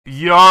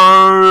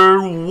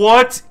Yo,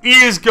 what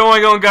is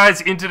going on,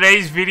 guys? In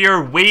today's video,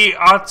 we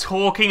are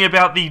talking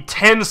about the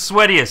 10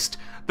 sweatiest,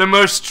 the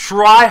most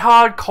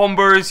try-hard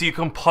combos you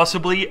can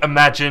possibly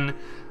imagine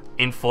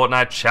in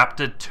Fortnite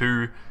Chapter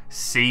 2,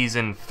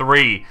 Season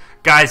 3.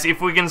 Guys, if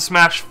we can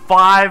smash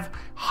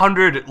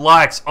 500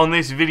 likes on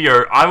this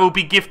video, I will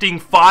be gifting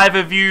 5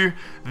 of you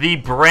the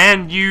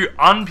brand new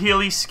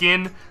Unpeely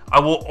skin. I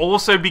will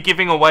also be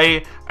giving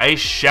away a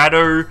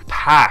shadow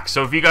pack.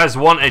 So if you guys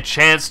want a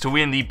chance to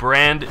win the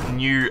brand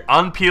new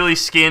Unpeely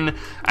skin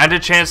and a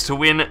chance to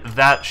win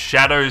that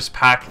shadows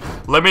pack,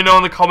 let me know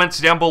in the comments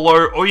down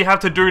below. All you have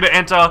to do to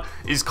enter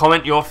is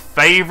comment your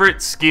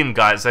favorite skin,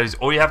 guys. That is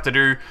all you have to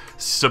do.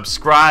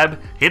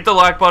 Subscribe, hit the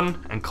like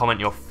button, and comment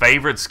your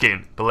favorite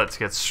skin. But let's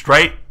get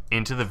straight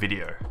into the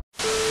video.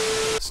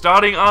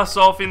 Starting us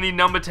off in the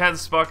number 10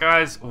 spot,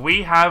 guys,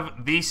 we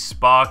have the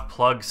Spark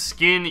Plug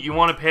skin. You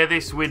want to pair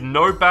this with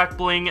no back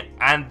bling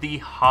and the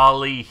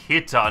Harley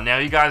Hitter. Now,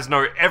 you guys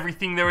know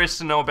everything there is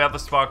to know about the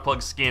Spark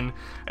Plug skin.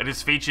 It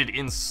is featured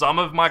in some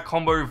of my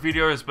combo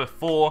videos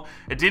before.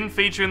 It didn't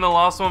feature in the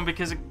last one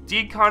because it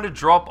did kind of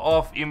drop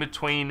off in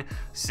between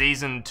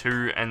Season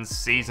 2 and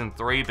Season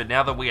 3. But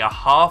now that we are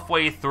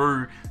halfway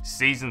through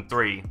Season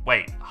 3...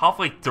 Wait,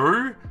 halfway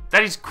through?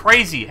 That is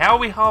crazy. How are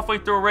we halfway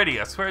through already?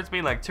 I swear it's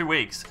been like 2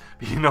 weeks.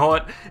 But you know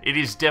what? It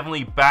is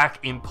definitely back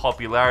in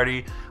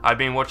popularity. I've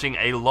been watching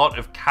a lot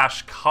of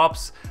Cash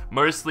Cups,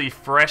 mostly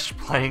Fresh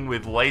playing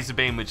with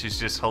Lazarbeam, which is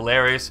just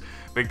hilarious.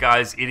 But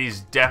guys, it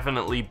is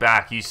definitely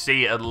back. You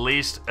see at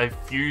least a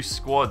few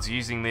squads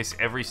using this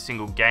every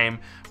single game.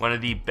 One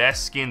of the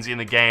best skins in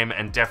the game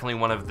and definitely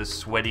one of the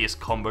sweatiest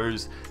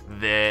combos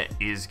there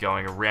is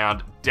going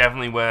around.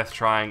 Definitely worth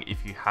trying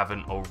if you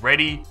haven't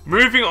already.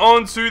 Moving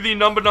on to the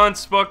number 9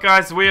 spot,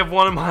 guys, we have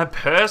one of my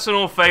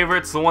personal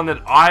favorites, the one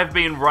that I've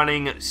been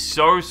running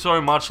so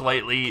much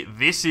lately.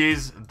 This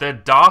is the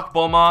Dark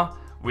Bomber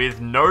with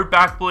no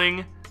back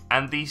bling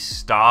and the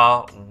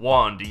Star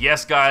Wand.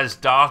 Yes, guys,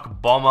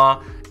 Dark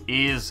Bomber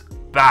is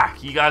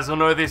back. You guys will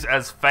know this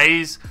as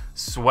FaZe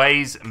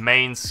Sway's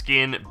main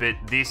skin, but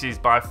this is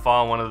by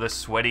far one of the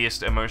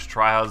sweatiest and most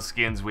tryhard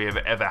skins we have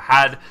ever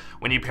had.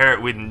 When you pair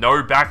it with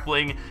no back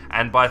bling,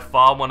 and by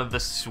far one of the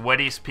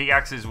sweatiest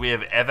pickaxes we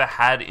have ever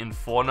had in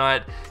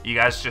Fortnite, you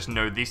guys just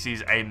know this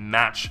is a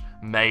match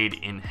made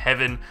in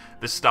heaven.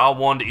 The Star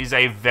Wand is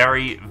a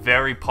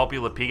very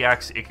popular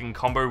pickaxe. It can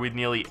combo with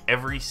nearly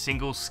every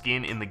single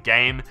skin in the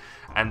game,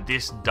 and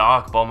this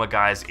Dark Bomber,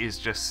 guys, is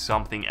just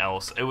something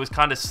else. It was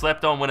kind of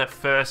slept on when it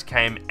first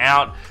came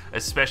out,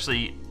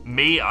 especially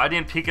me. I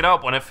didn't pick it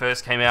up when it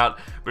first came out,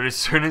 but as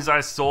soon as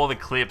I saw the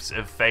clips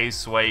of FaZe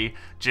Sway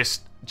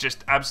just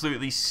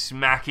absolutely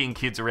smacking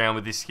kids around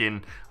with this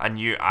skin, I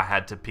knew I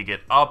had to pick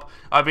it up.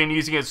 I've been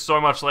using it so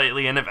much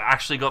lately and have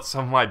actually got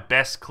some of my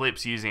best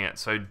clips using it,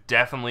 so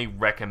definitely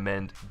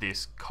recommend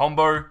this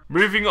combo.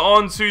 Moving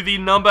on to the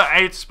number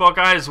 8 spot,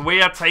 guys,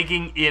 we are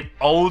taking it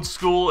old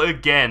school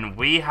again.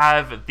 We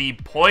have the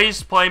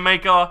Poised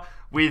Playmaker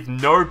with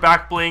no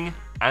back bling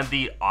and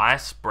the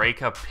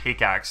Icebreaker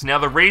pickaxe. Now,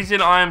 the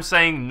reason I am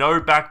saying no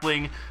back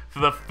bling for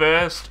the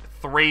first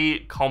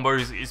 3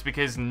 combos is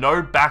because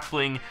no back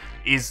bling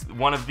is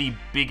one of the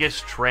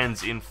biggest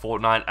trends in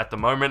Fortnite at the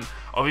moment.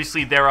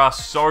 Obviously, there are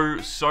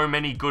so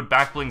many good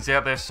back blings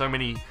out there, so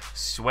many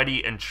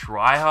sweaty and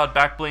try-hard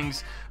back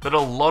blings, but a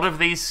lot of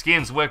these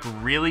skins work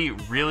really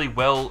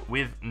well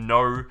with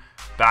no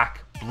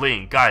back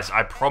bling. Guys,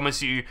 I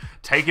promise you,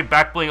 take your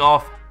back bling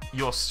off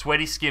your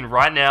sweaty skin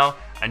right now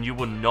and you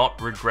will not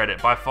regret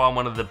it. By far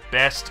one of the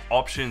best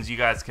options you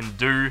guys can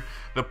do.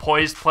 The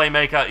Poised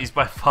Playmaker is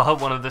by far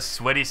one of the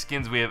sweaty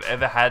skins we have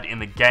ever had in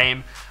the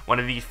game. One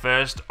of the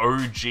first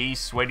OG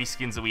sweaty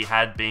skins that we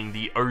had being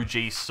the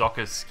OG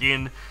soccer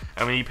skin.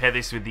 And when you pair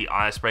this with the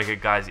Icebreaker,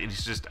 guys, it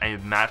is just a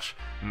match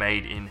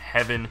made in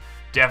heaven.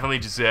 Definitely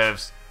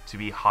deserves to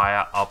be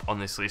higher up on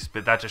this list,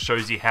 but that just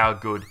shows you how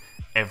good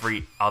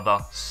every other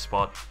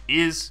spot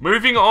is.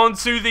 Moving on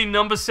to the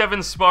number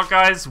 7 spot,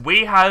 guys,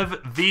 we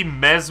have the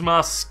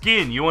Mesmer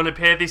skin. You want to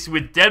pair this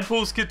with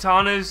Deadpool's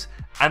katanas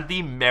and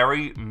the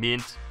Merry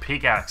Mint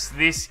pickaxe.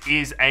 This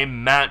is a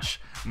match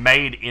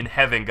made in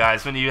heaven,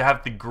 guys. When you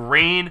have the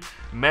green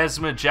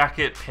Mesmer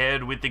jacket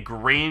paired with the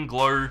green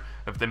glow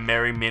of the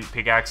Merry Mint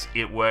pickaxe,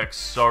 it works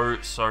so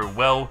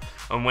well.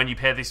 And when you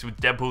pair this with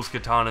Deadpool's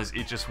katanas,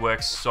 it just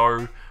works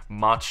so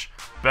much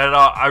better.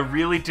 I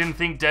really didn't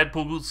think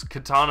Deadpool's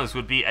katanas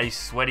would be a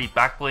sweaty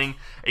back bling.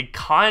 It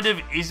kind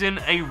of isn't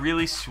a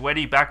really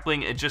sweaty back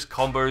bling. It just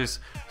combos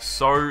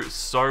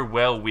so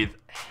well with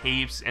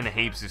heaps and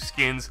heaps of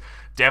skins.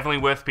 Definitely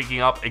worth picking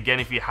up. Again,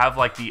 if you have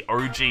like the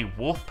OG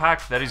Wolf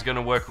Pack, that is going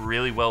to work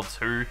really well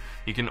too.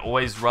 You can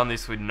always run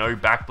this with no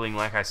back bling,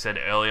 like I said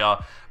earlier.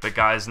 But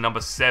guys,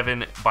 number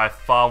 7, by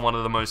far one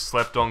of the most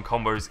slept on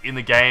combos in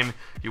the game.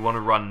 You want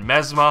to run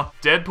Mesmer,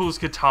 Deadpool's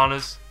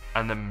katanas,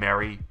 and the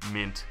Merry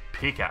Mint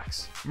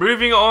pickaxe.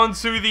 Moving on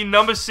to the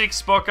number 6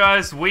 spot,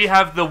 guys, we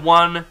have the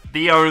one,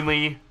 the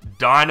only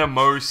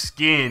Dynamo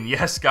skin.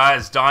 Yes,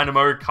 guys,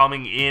 Dynamo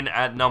coming in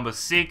at number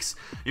 6.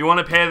 You want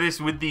to pair this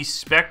with the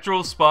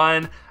Spectral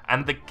Spine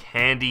and the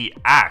Candy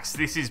Axe.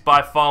 This is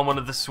by far one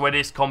of the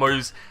sweatiest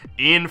combos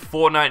in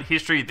Fortnite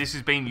history. This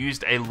has been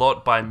used a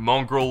lot by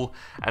Mongraal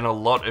and a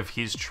lot of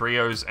his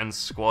trios and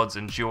squads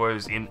and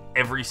duos in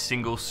every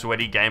single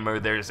sweaty game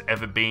mode there has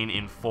ever been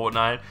in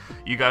Fortnite.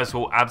 You guys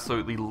will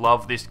absolutely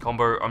love this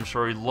combo. I'm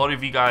sure a lot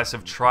of you guys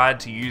have tried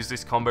to use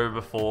this combo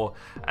before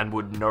and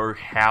would know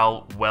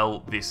how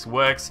well this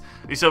works.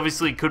 This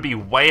obviously could be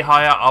way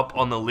higher up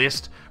on the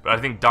list, but I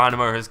think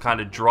Dynamo has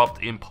kind of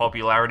dropped in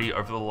popularity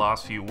over the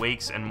last few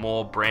weeks and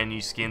more brand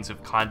new skins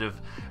have kind of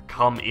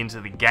come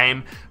into the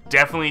game.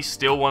 Definitely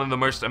still one of the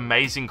most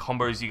amazing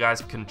combos you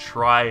guys can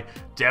try.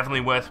 Definitely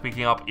worth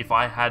picking up. If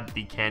I had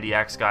the Candy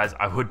Axe, guys,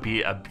 I would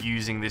be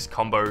abusing this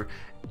combo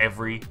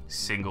every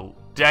single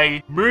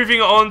day.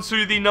 Moving on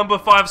to the number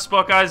 5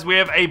 spot, guys, we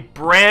have a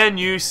brand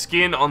new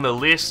skin on the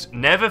list,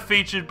 never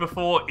featured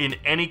before in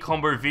any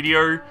combo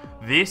video.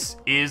 This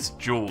is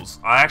Jules.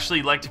 I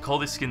actually like to call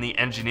this skin the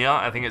Engineer.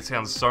 I think it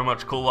sounds so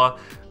much cooler,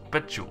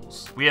 but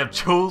Jules. We have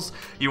Jules.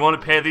 You want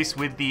to pair this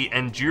with the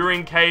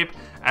Enduring Cape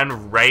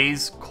and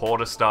Ray's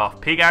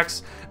Quarterstaff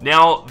Pickaxe.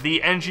 Now,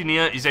 the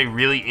Engineer is a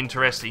really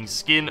interesting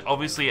skin.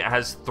 Obviously, it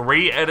has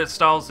 3 edit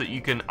styles that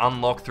you can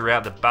unlock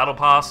throughout the Battle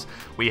Pass.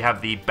 We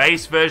have the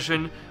base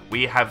version,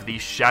 we have the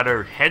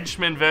Shadow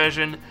Henchman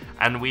version,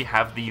 and we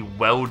have the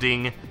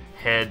Welding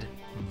Head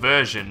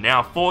version.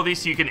 Now, for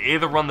this, you can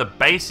either run the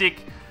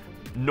basic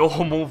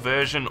normal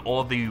version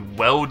or the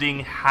welding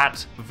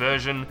hat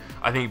version.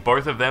 I think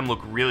both of them look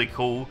really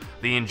cool.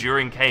 The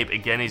Enduring Cape,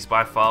 again, is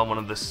by far one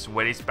of the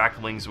sweatiest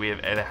backblings we have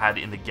ever had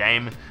in the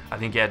game. I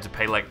think you had to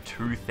pay like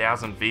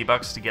 2,000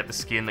 V-Bucks to get the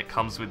skin that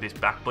comes with this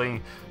backbling,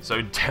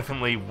 so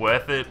definitely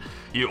worth it.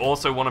 You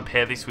also want to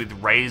pair this with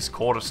Ray's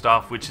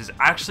Quarterstaff, which has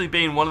actually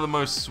been one of the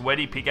most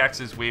sweaty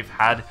pickaxes we've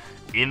had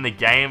in the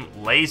game.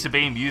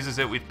 Lazarbeam uses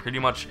it with pretty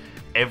much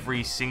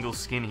every single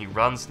skin he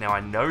runs. Now,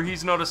 I know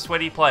he's not a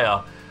sweaty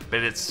player,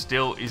 but it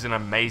still is an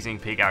amazing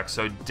pickaxe,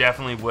 so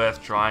definitely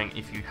worth trying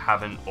if you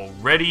haven't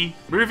already.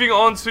 Moving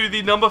on to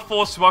the number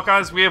 4 spot,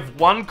 guys, we have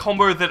one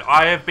combo that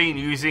I have been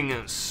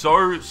using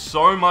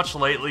so much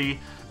lately.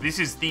 This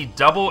is the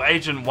Double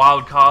Agent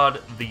Wildcard,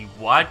 the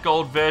white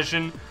gold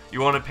version. You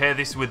want to pair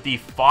this with the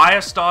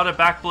Firestarter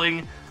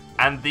backbling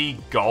and the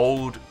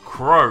Gold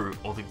Crow,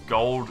 or the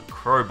Gold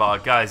Crowbar.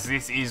 Guys,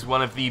 this is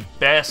one of the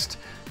best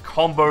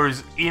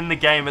combos in the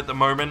game at the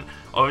moment.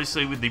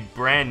 Obviously, with the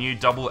brand new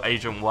Double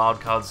Agent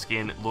Wildcard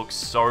skin, it looks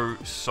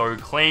so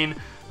clean.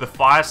 The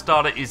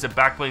Firestarter is a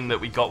backbling that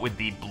we got with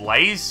the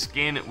Blaze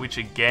skin, which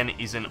again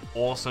is an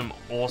awesome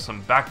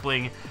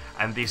backbling.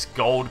 And this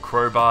Gold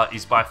Crowbar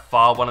is by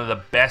far one of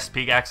the best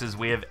pickaxes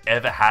we have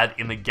ever had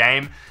in the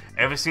game.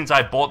 Ever since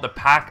I bought the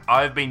pack,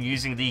 I've been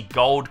using the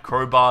Gold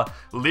Crowbar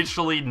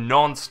literally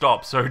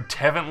non-stop. So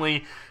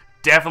definitely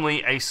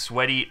a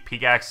sweaty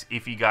pickaxe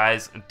if you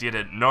guys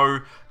didn't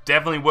know.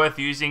 Definitely worth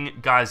using.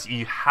 Guys,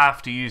 you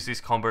have to use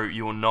this combo.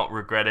 You will not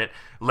regret it.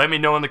 Let me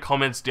know in the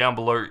comments down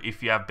below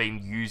if you have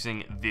been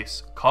using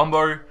this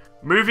combo.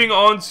 Moving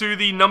on to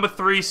the number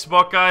 3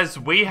 spot, guys,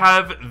 we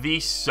have the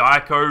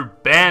Psycho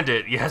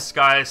Bandit. Yes,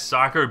 guys,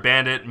 Psycho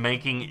Bandit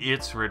making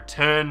its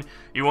return.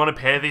 You want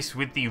to pair this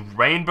with the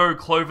Rainbow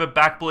Clover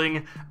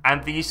backbling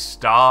and the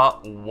Star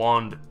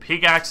Wand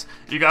pickaxe.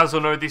 You guys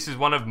will know this is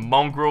one of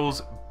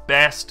Mongraal's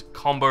best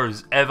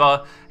combos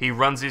ever. He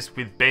runs this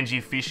with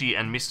Benjyfishy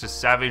and Mr.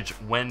 Savage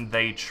when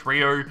they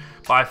trio.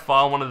 By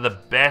far one of the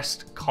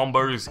best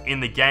combos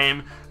in the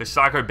game. The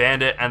Psycho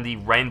Bandit and the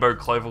Rainbow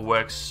Clover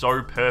work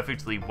so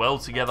perfectly well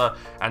together,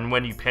 and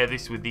when you pair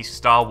this with the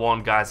Star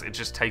Wand, guys, it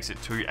just takes it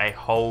to a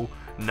whole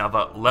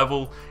another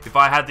level. If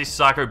I had this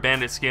Psycho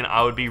Bandit skin,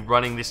 I would be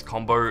running this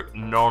combo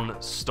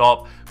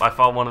non-stop. By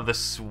far one of the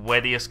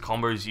sweatiest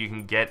combos you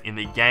can get in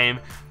the game.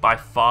 By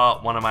far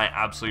one of my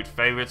absolute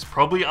favorites.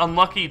 Probably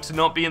unlucky to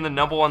not be in the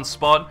number 1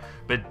 spot,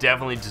 but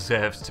definitely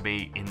deserves to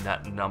be in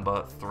that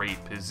number 3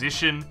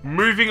 position.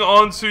 Moving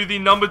on to the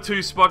number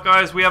 2 spot,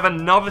 guys, we have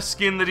another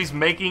skin that is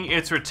making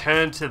its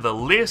return to the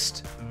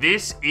list.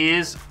 This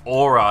is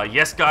Aura.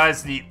 Yes,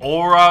 guys, the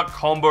Aura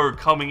combo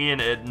coming in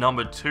at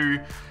number 2.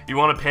 You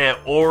want to pair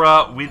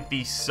Aura with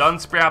the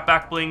Sunsprout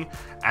backbling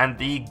and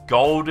the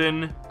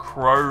Golden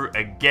Crow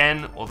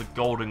again, or the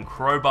Golden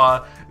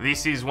Crowbar.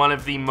 This is one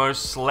of the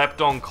most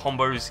slept on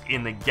combos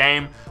in the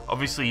game.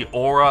 Obviously,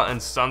 Aura and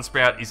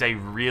Sunsprout is a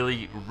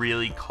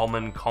really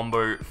common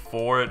combo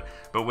for it,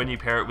 but when you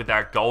pair it with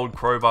that Gold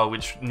Crowbar,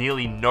 which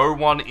nearly no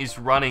one is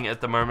running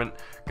at the moment,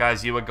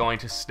 guys, you are going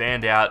to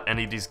stand out and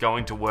it is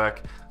going to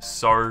work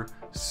so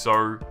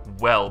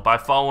well. By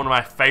far one of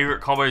my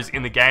favorite combos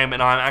in the game,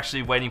 and I'm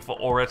actually waiting for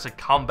Aura to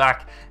come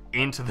back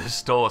into the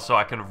store so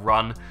I can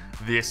run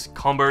this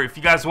combo. If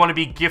you guys want to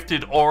be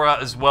gifted Aura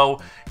as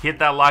well, hit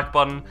that like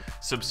button,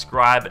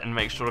 subscribe, and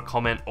make sure to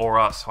comment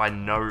Aura so I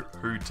know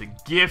who to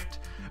gift.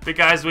 But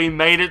guys, we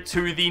made it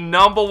to the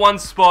number 1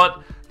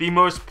 spot, the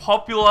most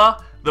popular,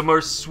 the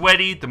most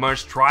sweaty, the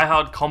most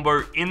tryhard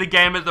combo in the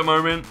game at the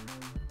moment.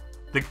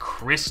 The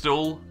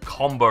Crystal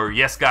combo.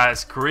 Yes,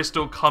 guys,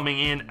 Crystal coming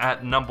in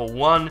at number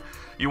 1.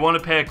 You want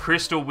to pair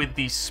Crystal with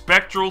the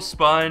Spectral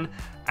Spine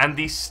and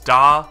the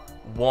Star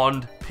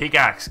Wand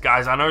pickaxe.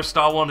 Guys, I know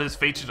Star Wand is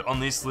featured on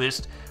this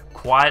list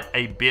quite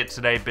a bit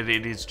today, but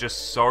it is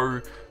just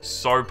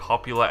so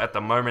popular at the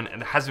moment.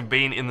 It hasn't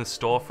been in the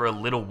store for a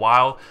little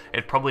while.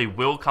 It probably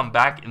will come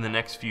back in the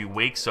next few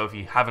weeks, so if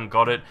you haven't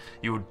got it,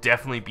 you will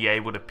definitely be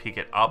able to pick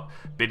it up.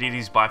 But it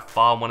is by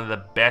far one of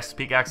the best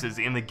pickaxes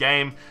in the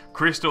game.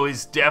 Crystal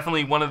is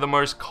definitely one of the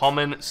most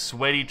common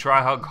sweaty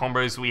tryhard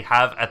combos we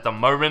have at the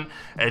moment.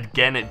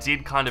 Again, it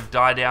did kind of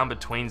die down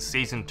between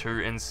Season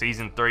 2 and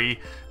Season 3,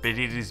 but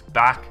it is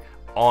back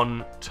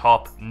on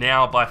top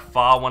now. By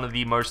far one of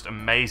the most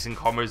amazing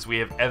combos we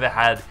have ever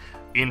had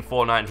in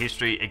Fortnite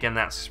history. Again,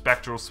 that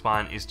spectral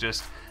spine is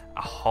just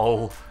a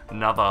whole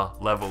nother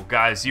level.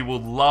 Guys, you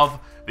will love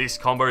this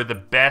combo, the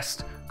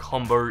best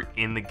combo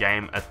in the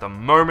game at the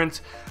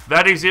moment.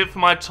 That is it for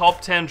my top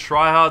 10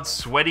 tryhard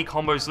sweaty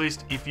combos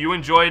list. If you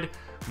enjoyed,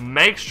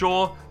 make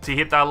sure to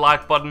hit that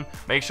like button,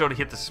 make sure to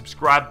hit the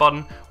subscribe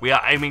button. We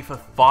are aiming for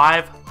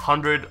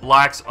 500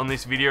 likes on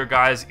this video,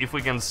 guys. If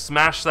we can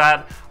smash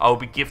that, I will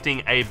be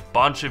gifting a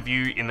bunch of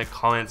you in the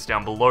comments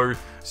down below.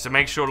 So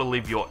make sure to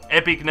leave your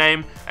epic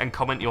name and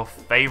comment your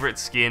favorite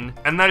skin.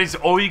 And that is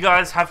all you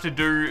guys have to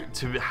do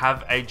to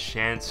have a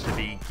chance to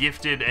be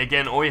gifted.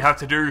 Again, all you have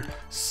to do,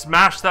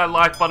 smash that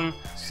like button,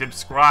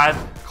 subscribe,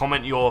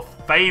 comment your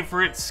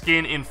favorite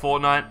skin in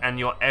Fortnite and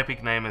your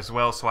epic name as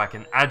well so I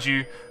can add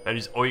you. That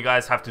is all you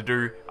guys have to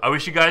do. I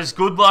wish you guys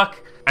good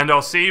luck, and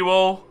I'll see you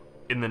all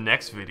in the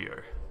next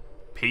video.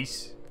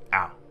 Peace.